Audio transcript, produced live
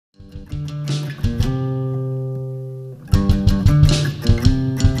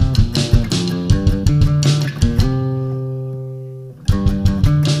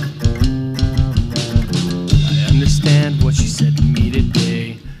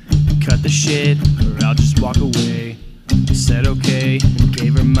shit or I'll just walk away. I said okay and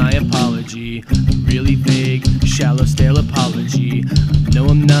gave her my apology. Really vague, shallow, stale apology. No,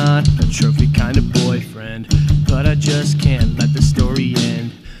 I'm not a trophy kind of boyfriend, but I just can't let the story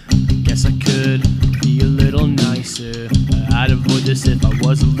end. Guess I could be a little nicer. I'd avoid this if I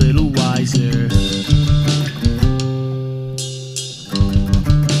was a little wiser.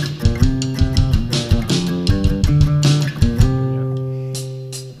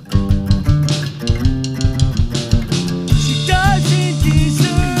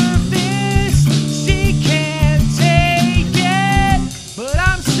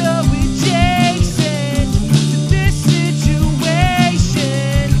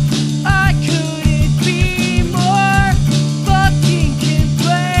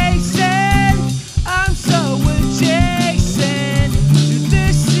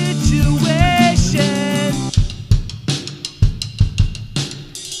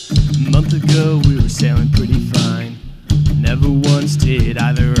 A month ago we were sailing pretty fine. Never once did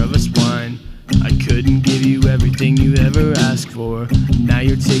either of us whine. I couldn't give you everything you ever asked for. Now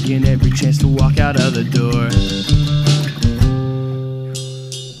you're taking every chance to walk out of the door.